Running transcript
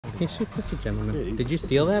He's just such a gentleman. Did you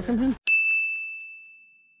steal that from him?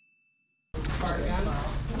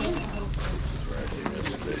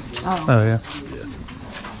 Oh yeah.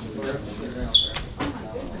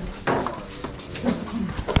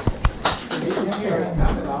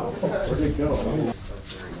 Where'd it go?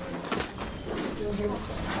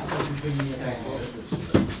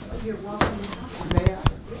 You're welcome.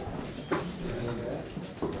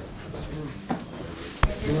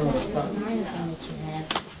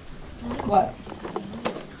 What?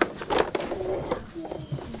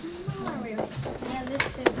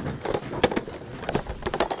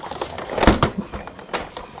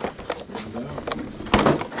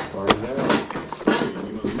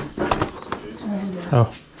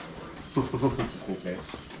 Oh. Just in case.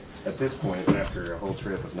 At this point, after a whole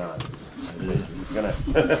trip of not, it's gonna.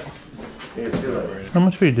 How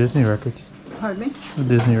much for your Disney records? Pardon me? The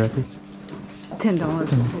Disney records. $10 a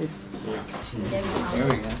piece.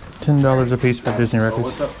 $10 a piece for Disney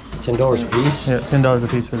records. $10 a piece? Yeah, $10 a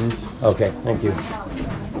piece for these. Okay, thank you.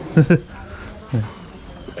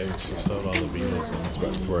 I actually sold all the Beatles ones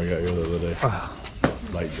right before I got here the other day.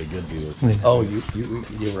 Like the good Beatles ones. Oh, you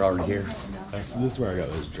were already here. This is where I got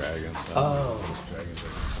those dragons. Oh. Those dragons.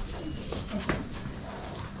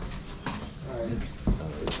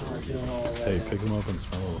 Hey, pick them up and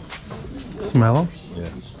smell them. Smell them? Yeah.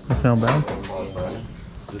 They smell bad?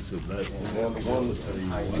 This is that one will tell you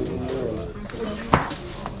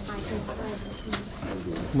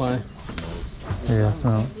Why? Yeah, I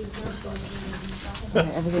smell it.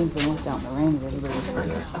 Everything's been washed out in the rain. Everybody's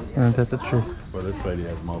crazy. Isn't that the truth? Well, this lady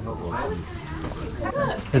has multiple.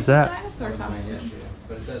 Is that? Dinosaur costume.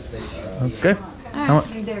 That's good. How much?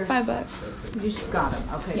 $5. You just got them.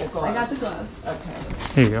 Okay, Yes, the gloves. I got the gloves. Okay.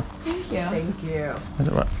 Here you go. Thank you. Thank you. Is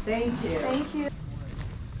it what? Thank you. Thank you.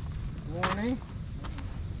 Morning.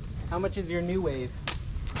 How much is your new wave?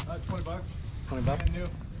 20 bucks. 20 bucks. Brand new.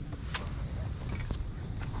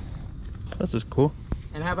 This is cool.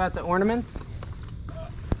 And how about the ornaments?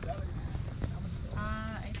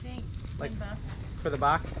 I think Like- 10 bucks. For the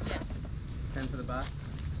box? Yeah. 10 for the box.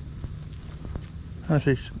 How much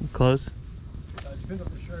are your clothes? Depends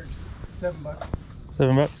on the shirt. $7 bucks.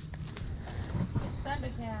 $7.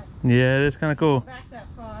 Thundercat. Yeah, it is kind of cool. Back that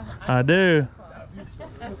far. I do.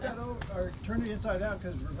 Flip that over, or turn it inside out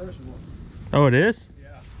because it's reversible. Oh, it is?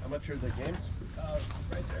 Yeah. How much are the games?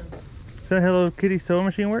 Right there. Does that Hello Kitty sewing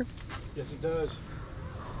machine work? Yes, it does.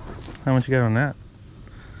 How much you got on that?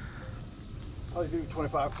 I'll do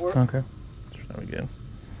 25 for it. Okay. That's probably good.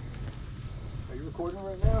 Are you recording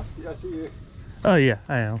right now? Yeah, I see you. Oh yeah,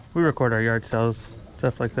 I am. We record our yard sales,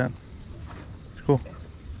 stuff like that. It's cool.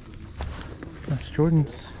 Nice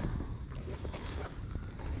Jordans.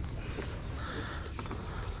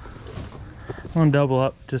 I'm gonna double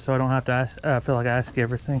up just so I don't have to ask, feel like I ask you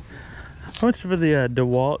everything. How much for the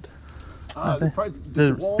DeWalt?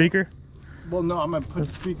 The wall- speaker? Well, no, I'm going to put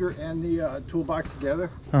the speaker and the toolbox together.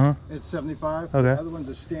 Uh-huh. It's 75. Okay. The other one's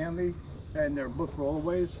a Stanley, and they're both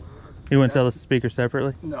rollaways. You wouldn't sell the speaker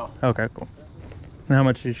separately? No. Okay, cool. And how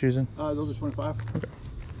much are you choosing? Those are 25. Okay.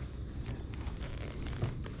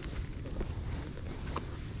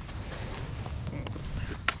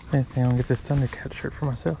 I think I'm gonna get this Thundercat shirt for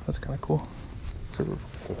myself. That's kind of cool. I'm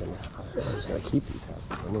just gonna keep these hats.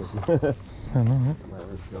 I don't know.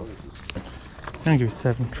 I'm gonna give you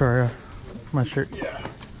 7 for my shirt. Are you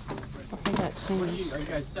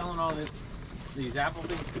guys selling all these apple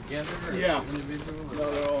things together? Or Yeah. individual? No,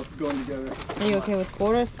 they're all going together. Are you okay with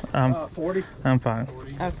quarters? 40. I'm fine.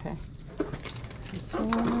 Okay.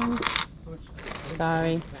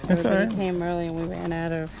 Sorry. That's all Everybody right. came early and we ran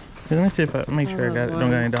out of. Let me see if I make sure I got it. Don't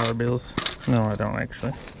got any dollar bills. No, I don't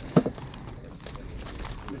actually.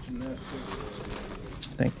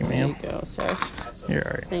 Thank you, There you ma'am. go, sir. You're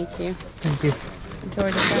alright. Thank you. Thank you.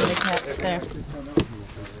 Enjoy the Thundercats there.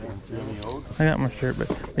 I got my shirt,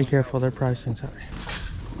 but be careful. Their pricing's high.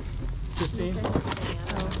 15. And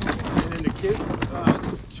then the kids,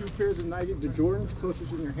 2 pairs of Nike, the Jordans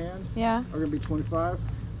closest in your hand, Yeah. are going to be 25.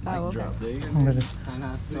 Oh, okay. I'm gonna-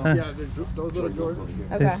 Yeah, those little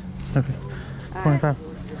Jordans. Okay. Okay. 25.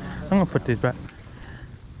 I'm gonna put these back.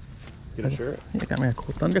 Get a shirt? You got me a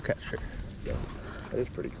cool Thundercat shirt. That is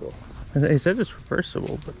pretty cool. He says it's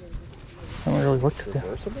reversible, but I haven't really looked at that.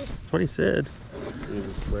 Reversible? That's what he said. You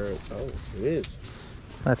just wear it. Oh, it is.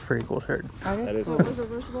 That's a pretty cool shirt. Oh, That is cool. cool.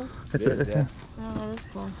 reversible? It's It is, yeah. Oh, that's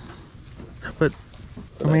cool. But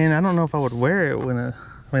I mean, I don't know if I would wear it when I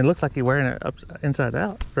mean, it looks like you're wearing it inside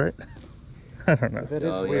out, right? I don't know. That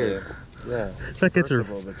is weird. Yeah. It's like it's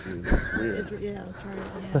reversible, but it's weird. Yeah, that's right.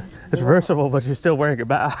 Yeah. It's reversible, but you're still wearing it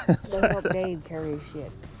back. They hope Dave carries shit.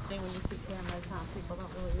 Then when you see cameras, how people don't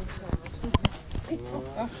really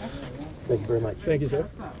Thank you very much. Thank you, sir.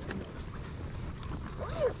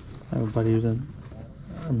 I have a buddy who's a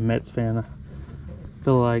Mets fan. I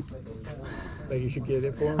feel like Think you should get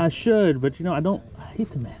it for him? I should, but you know, I hate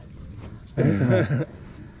the Mets. I hate the Mets.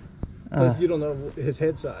 Plus, you don't know his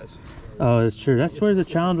head size. Oh, it's true. That's where the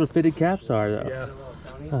challenge with fitted caps are, though.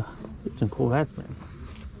 Yeah. Some cool hats, man.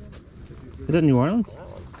 Is that New Orleans?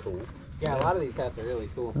 Yeah, a lot of these hats are really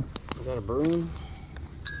cool. Is that a broom?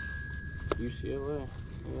 UCLA.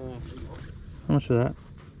 How much for that?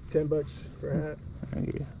 $10 for a hat.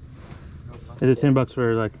 Is it $10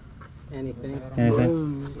 for like Anything.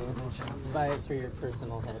 anything? Buy it for your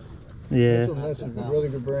personal head. Yeah. That's a really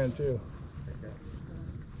good brand too.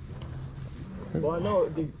 Well, I know.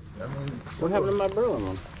 What happened to my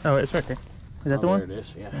broom? Oh, it's right there. Is that the one? There it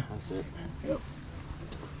is. Yeah, that's it.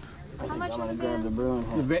 How much are the Grab the Vans? broom.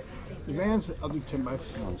 The Vans, I'll do $10.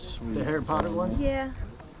 Oh, sweet. The Harry Potter one. Yeah.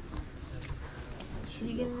 Did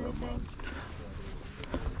you get anything?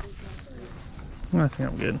 I think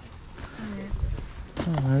I'm good.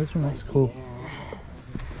 Oh, this one looks cool.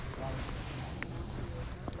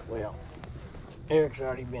 Well, Eric's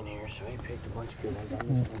already been here, so he picked a bunch of good ones. I'm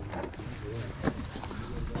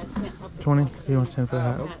just gonna 20? He wants 10 for the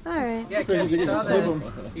hat. Alright. Yeah, Kev, you saw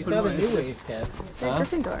the new wave, Kev. They're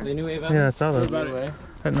Gryffindor. The new wave out? Yeah, I saw those. I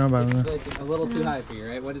didn't know about them. It's a little too high for you,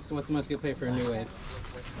 right? What's the most you'll pay for a new wave?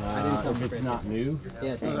 I didn't tell if it's not new,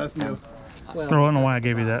 Yeah, Oh, that's new. I don't know why I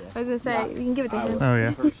gave you that. I was gonna say, you can give it to him. Oh,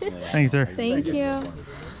 yeah. Thank you, sir. Thank you.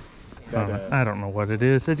 I don't know what it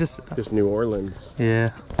is. It just, Just New Orleans.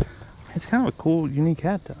 yeah. It's kind of a cool, unique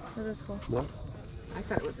hat, though. Oh, that's cool. I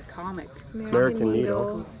thought it was a comic. American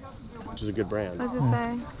Needle, which is a good brand. What does it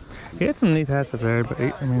say? He had some neat hats up there, but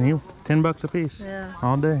I mean, $10 a piece. Yeah.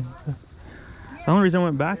 All day. So, the only reason I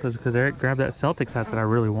went back was because Eric grabbed that Celtics hat that I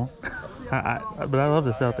really want. But I love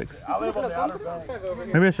the Celtics.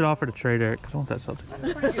 Maybe I should offer to trade Eric because I want that Celtics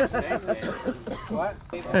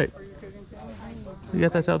hat. Hey, you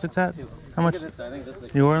got that Celtics hat? How much?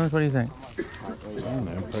 New Orleans, what do you think? I don't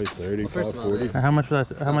know, probably 35, 40. How much do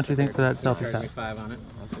you think for that Celtics hat? 35 on it.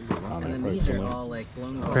 I don't And know, then probably these are similar. all like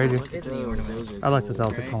blown Crazy. Disney ornaments. I like the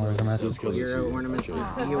Celtics only reason I'm asking. Euro ornaments.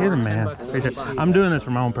 You're the man. I'm doing this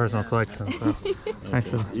for my own personal collection, so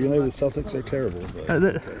actually. Even though the Celtics are terrible. But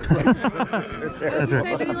That's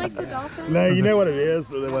right. But he likes the Dolphins. no, you know what it is?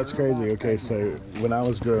 What's crazy? Okay, so when I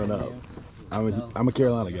was growing up, I'm a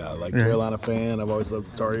Carolina guy, like Carolina fan. I've always loved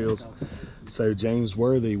the Tar Heels. So James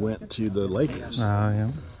Worthy went to the Lakers. Oh, yeah.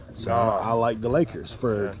 So I liked the Lakers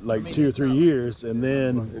for like 2 or 3 years, and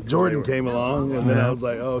then Jordan came along, and then I was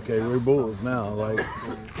like, oh, okay, we're Bulls now. Like,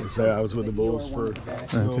 and so I was with the Bulls for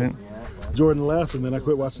Okay. Jordan left, and then I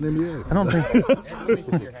quit watching NBA. I don't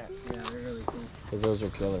think. because those are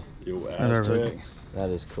killer. Yo, Aztec. That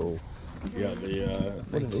is cool. You got the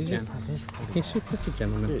He's just such a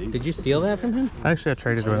gentleman. Did you steal that from him? Actually, I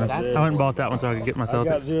traded with him. I went and bought that one so I could get my I got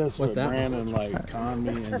Celtics. this, What's but that? Brandon like conned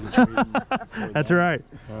me and betrayed That's right.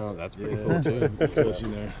 Oh, that's me. Yeah, too. Because you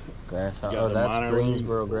know, Grasshopper. Got Oh, the that's minor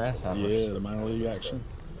Greensboro Grasshopper. yeah, the minor league action.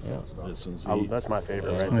 Yeah. This one's That's my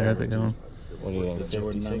favorite right Yeah, there. that's a good one. What do you the think?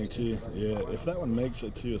 Jordan 50, 92. Yeah, if that one makes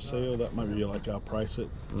it to a sale, that might be like I'll price it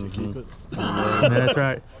to keep it. Yeah, that's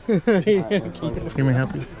right. Give me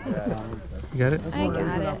help you. You got it? I got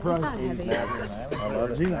it. It's not heavy. I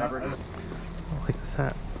like this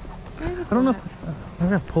hat. I don't know if I'm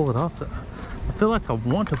gonna pull it off. I feel like I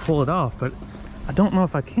want to pull it off, but I don't know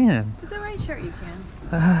if I can. With the right shirt, you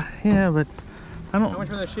can. Yeah, but I How don't. much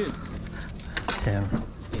were those shoes? 10.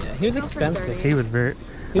 Yeah, he was expensive. He was very.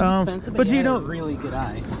 He was expensive, but he you had a don't. really good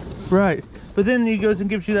eye. Right. But then he goes and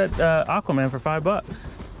gives you that Aquaman for $5.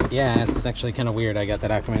 Yeah, it's actually kind of weird. I got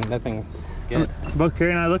that Aquaman. That thing's good. Both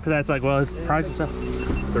Carrie and I looked at that. It's like, well, his price is up.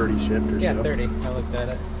 30 shipped or Yeah, so. 30. I looked at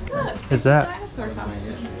it. Is that? Dinosaur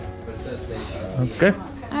costume. That's good.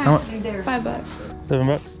 How much? $5.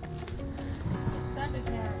 $7.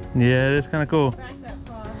 Yeah, it is kind of cool.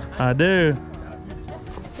 I do.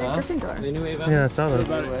 Gryffindor. The new wave out? Yeah, I saw those.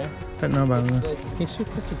 I didn't know about them. He's just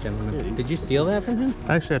such a gentleman. Did you steal that from him?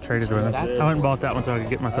 Actually, I traded with him. I went and bought that one so I could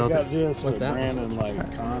get my I got Celtics. this, What's but that? Brandon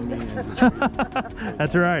like conned me and betrayed me.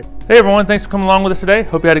 That's right. Hey everyone, thanks for coming along with us today.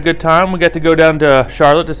 Hope you had a good time. We got to go down to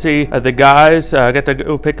Charlotte to see the guys. I got to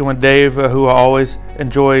go picking with Dave, who I always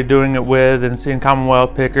enjoy doing it with, and seeing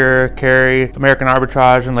Commonwealth Picker, Carrie, American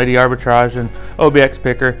Arbitrage, and Lady Arbitrage, and OBX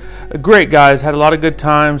Picker. Great guys, had a lot of good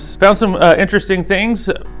times. Found some interesting things.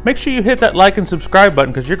 Make sure you hit that like and subscribe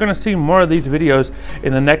button because you're going to see more of these videos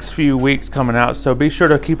in the next few weeks coming out. So be sure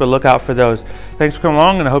to keep a lookout for those. Thanks for coming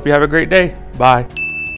along, and I hope you have a great day. Bye.